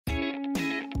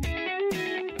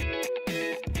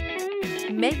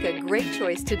Make a great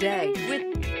choice today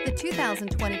with the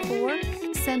 2024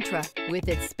 Sentra. With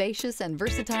its spacious and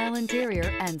versatile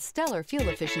interior and stellar fuel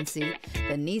efficiency,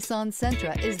 the Nissan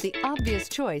Sentra is the obvious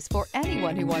choice for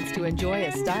anyone who wants to enjoy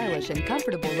a stylish and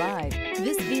comfortable ride.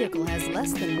 This vehicle has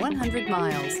less than 100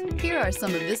 miles. Here are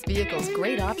some of this vehicle's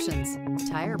great options: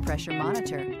 tire pressure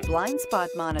monitor, blind spot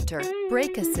monitor,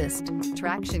 brake assist,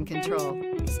 traction control,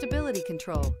 stability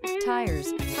control,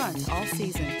 tires, front all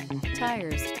season,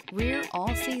 tires, rear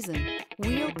all season,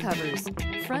 wheel covers,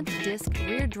 front disc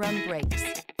rear drum brakes,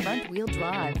 front wheel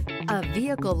drive. A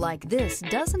vehicle like this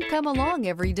doesn't come along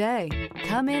every day.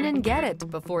 Come in and get it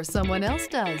before someone else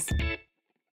does.